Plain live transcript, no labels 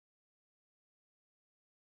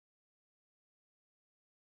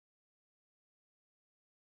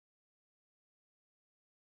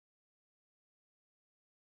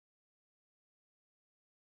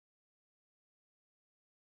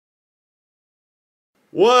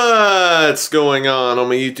What's going on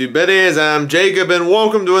my YouTube buddies? I'm Jacob and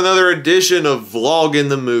welcome to another edition of Vloggin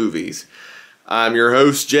the Movies. I'm your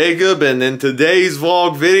host Jacob, and in today's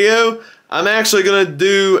vlog video I'm actually going to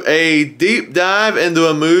do a deep dive into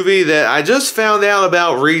a movie that I just found out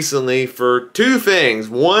about recently for two things.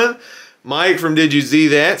 One, Mike from Did You See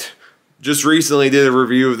That just recently did a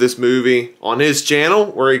review of this movie on his channel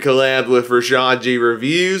where he collabed with Rashad G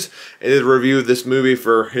Reviews and did a review of this movie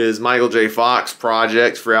for his Michael J. Fox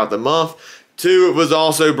project throughout the month. Two, it was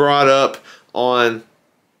also brought up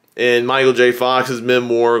in Michael J. Fox's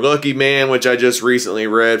memoir, Lucky Man, which I just recently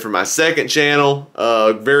read for my second channel.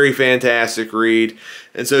 Very fantastic read.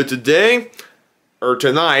 And so today, or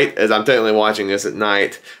tonight, as I'm technically watching this at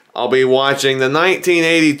night, I'll be watching the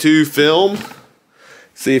 1982 film.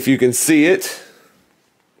 See if you can see it.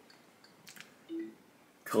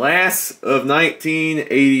 Class of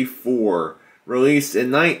 1984. Released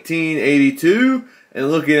in 1982.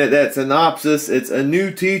 And looking at that synopsis, it's a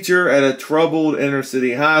new teacher at a troubled inner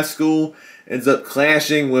city high school ends up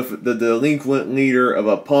clashing with the delinquent leader of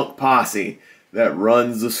a punk posse that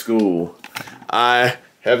runs the school. I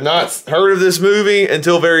have not heard of this movie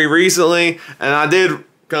until very recently, and I did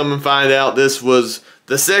come and find out this was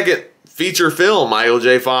the second feature film Michael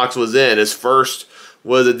J. Fox was in. His first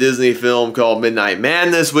was a Disney film called Midnight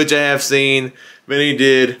Madness, which I have seen. Then he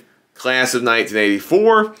did Class of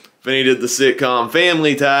 1984. Then he did the sitcom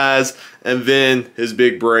Family Ties. And then his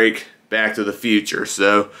big break, Back to the Future.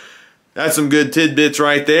 So that's some good tidbits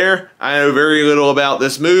right there. I know very little about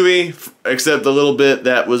this movie, except the little bit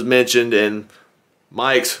that was mentioned in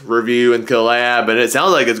Mike's review and collab. And it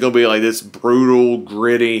sounds like it's going to be like this brutal,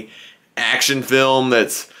 gritty action film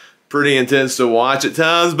that's pretty intense to watch at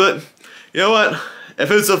times, but you know what? If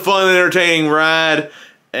it's a fun, entertaining ride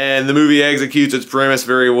and the movie executes its premise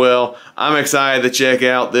very well, I'm excited to check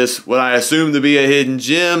out this, what I assume to be a hidden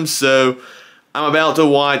gem. So I'm about to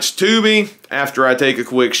watch Tubi after I take a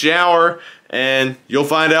quick shower, and you'll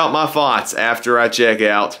find out my thoughts after I check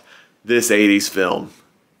out this 80s film,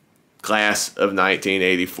 Class of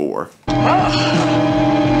 1984.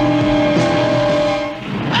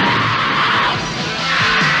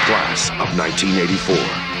 Class of 1984.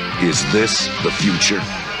 Is this the future?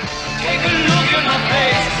 Take a look at my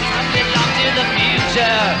face. I'm locked in the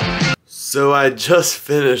future. So I just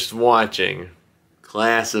finished watching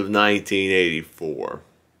Class of 1984.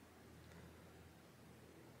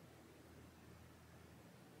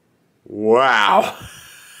 Wow.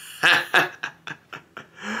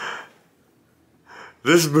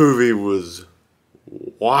 This movie was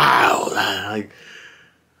wild.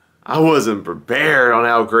 I wasn't prepared on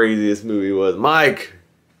how crazy this movie was. Mike,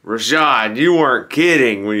 Rashad, you weren't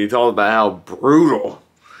kidding when you talked about how brutal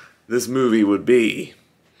this movie would be.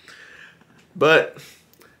 But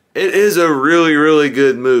it is a really, really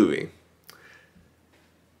good movie.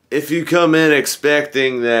 If you come in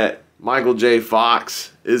expecting that Michael J.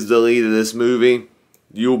 Fox is the lead of this movie,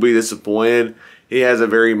 you'll be disappointed. He has a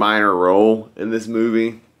very minor role in this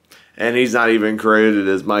movie. And he's not even credited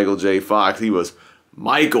as Michael J. Fox. He was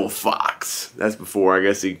Michael Fox. That's before, I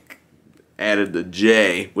guess, he added the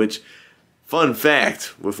J. Which, fun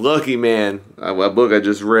fact, with Lucky Man, a book I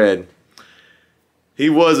just read, he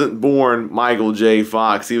wasn't born Michael J.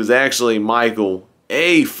 Fox. He was actually Michael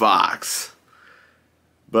A. Fox.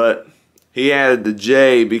 But he added the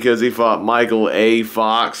J because he thought Michael A.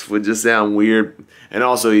 Fox would just sound weird. And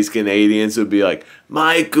also he's Canadian, so it'd be like,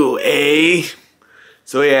 Michael A.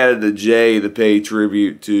 So he added the J to pay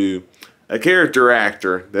tribute to a character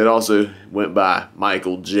actor that also went by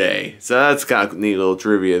Michael J. So that's kind of neat little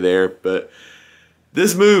trivia there. But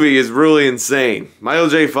this movie is really insane. Michael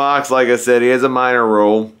J. Fox, like I said, he has a minor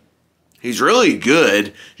role. He's really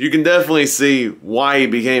good. You can definitely see why he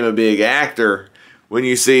became a big actor when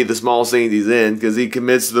you see the small scenes he's in, because he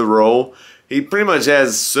commits to the role. He pretty much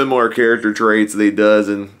has similar character traits that he does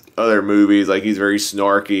in other movies. Like, he's very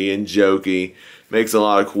snarky and jokey, makes a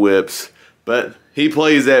lot of quips. But he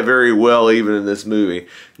plays that very well even in this movie.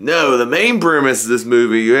 No, the main premise of this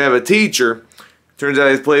movie, you have a teacher. Turns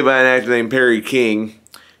out he's played by an actor named Perry King.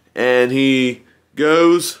 And he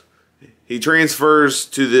transfers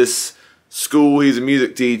to this school. He's a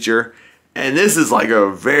music teacher. And this is like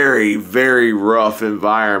a very, very rough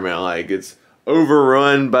environment. Like, it's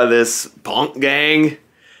overrun by this punk gang.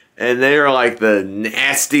 And they are like the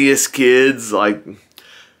nastiest kids. Like,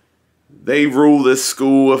 they rule this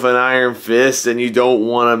school with an iron fist, and you don't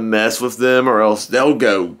want to mess with them or else they'll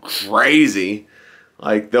go crazy.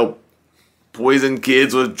 Like, they'll poison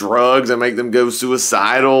kids with drugs and make them go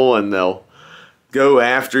suicidal, and they'll go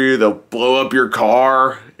after you. They'll blow up your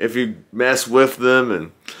car if you mess with them.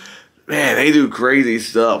 And man, they do crazy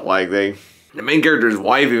stuff. Like the main character's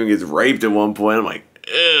wife even gets raped at one point. I'm like,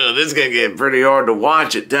 ew, this is gonna get pretty hard to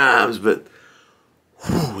watch at times, but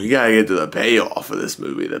whew, you gotta get to the payoff of this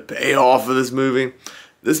movie. The payoff of this movie.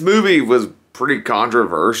 This movie was pretty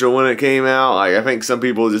controversial when it came out. Like, I think some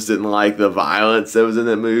people just didn't like the violence that was in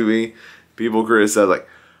that movie. People criticized, like,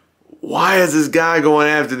 why is this guy going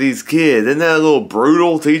after these kids? Isn't that a little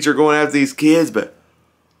brutal, teacher going after these kids? But,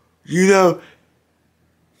 you know,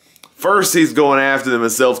 first he's going after them in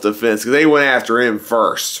self-defense because they went after him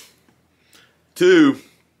first. Two,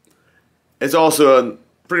 it's also a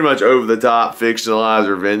pretty much over-the-top fictionalized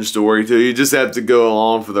revenge story, too. You just have to go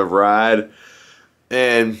along for the ride.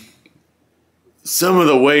 And some of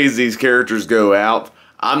the ways these characters go out,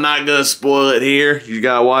 I'm not going to spoil it here. You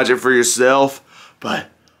got to watch it for yourself. But,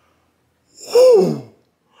 whoo,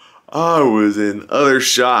 I was in utter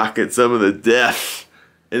shock at some of the death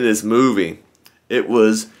in this movie. It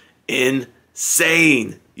was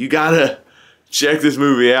insane. You got to check this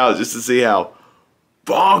movie out just to see how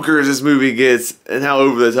bonkers this movie gets and how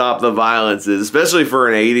over the top the violence is, especially for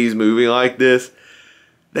an 80s movie like this.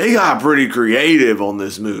 They got pretty creative on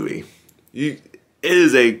this movie. It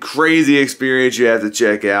is a crazy experience you have to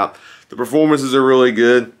check out. The performances are really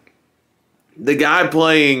good. The guy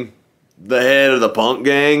playing the head of the punk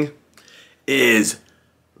gang is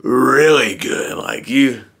really good. Like,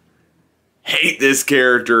 you hate this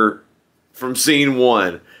character from scene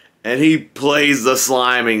one, and he plays the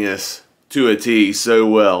sliminess to a T so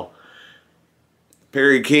well.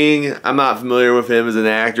 Perry King, I'm not familiar with him as an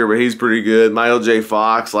actor, but he's pretty good. Michael J.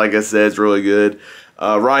 Fox, like I said, is really good.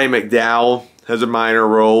 Roddy McDowall has a minor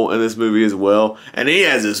role in this movie as well. And he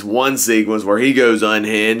has this one sequence where he goes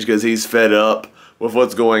unhinged because he's fed up with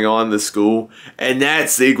what's going on in the school. And that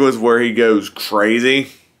sequence where he goes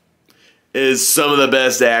crazy is some of the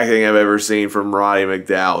best acting I've ever seen from Roddy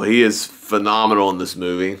McDowall. He is phenomenal in this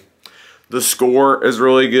movie. The score is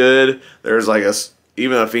really good. There's like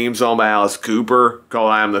even a theme song by Alice Cooper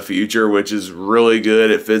called I Am the Future, which is really good.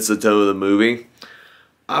 It fits the tone of the movie.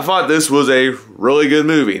 I thought this was a really good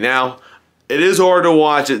movie. Now, it is hard to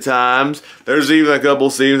watch at times. There's even a couple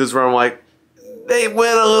scenes where I'm like, they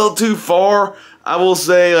went a little too far. I will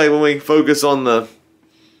say, like, when we focus on the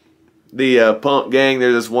punk gang,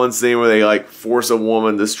 there's this one scene where they, like, force a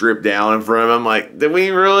woman to strip down in front of them. Like, did we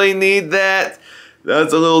really need that?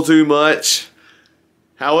 That's a little too much.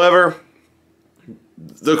 However,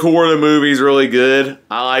 the core of the movie is really good.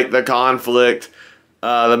 I like the conflict.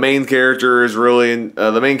 The main character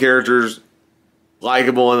is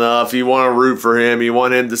likable enough. You want to root for him. You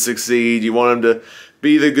want him to succeed. You want him to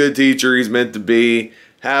be the good teacher he's meant to be.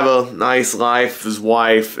 Have a nice life, his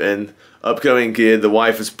wife, and upcoming kid. The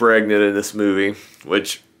wife is pregnant in this movie,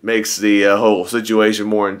 which makes the whole situation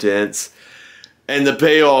more intense. And the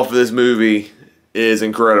payoff of this movie is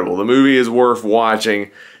incredible. The movie is worth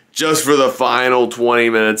watching just for the final 20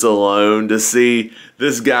 minutes alone, to see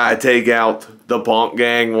this guy take out the punk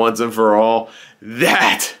gang once and for all.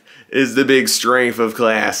 That is the big strength of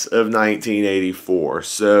Class of 1984.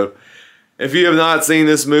 So, if you have not seen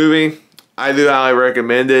this movie, I do highly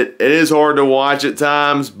recommend it. It is hard to watch at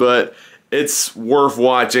times, but it's worth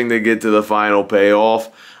watching to get to the final payoff.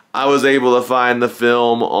 I was able to find the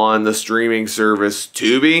film on the streaming service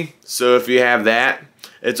Tubi, so if you have that,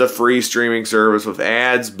 it's a free streaming service with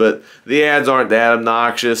ads, but the ads aren't that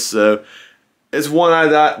obnoxious, so it's one I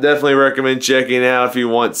definitely recommend checking out if you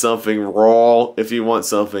want something raw, if you want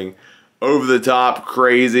something over-the-top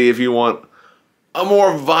crazy, if you want a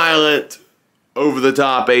more violent,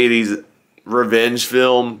 over-the-top 80s revenge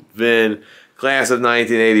film, then Class of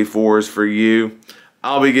 1984 is for you.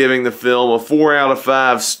 I'll be giving the film a 4 out of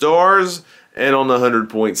 5 stars, and on the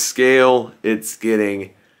 100-point scale, it's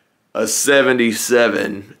getting a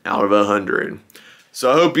 77 out of 100. So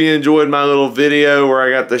I hope you enjoyed my little video where I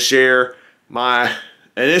got to share my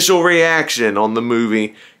initial reaction on the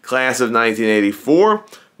movie Class of 1984.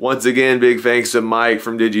 Once again, big thanks to Mike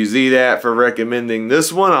from Did You See That for recommending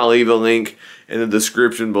this one. I'll leave a link in the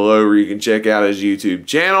description below where you can check out his YouTube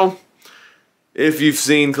channel. If you've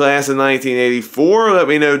seen Class of 1984, let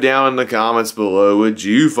me know down in the comments below. Would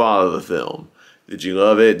you follow the film? Did you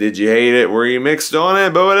love it? Did you hate it? Were you mixed on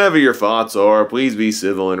it? But whatever your thoughts are, please be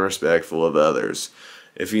civil and respectful of others.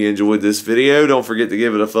 If you enjoyed this video, don't forget to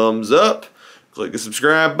give it a thumbs up. Click the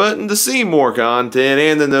subscribe button to see more content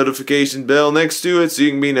and the notification bell next to it so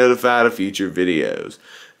you can be notified of future videos.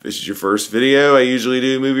 If this is your first video, I usually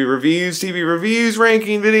do movie reviews, TV reviews,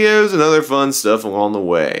 ranking videos, and other fun stuff along the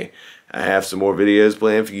way. I have some more videos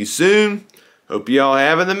planned for you soon. Hope you all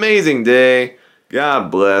have an amazing day.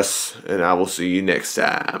 God bless, and I will see you next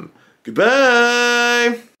time.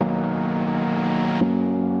 Goodbye!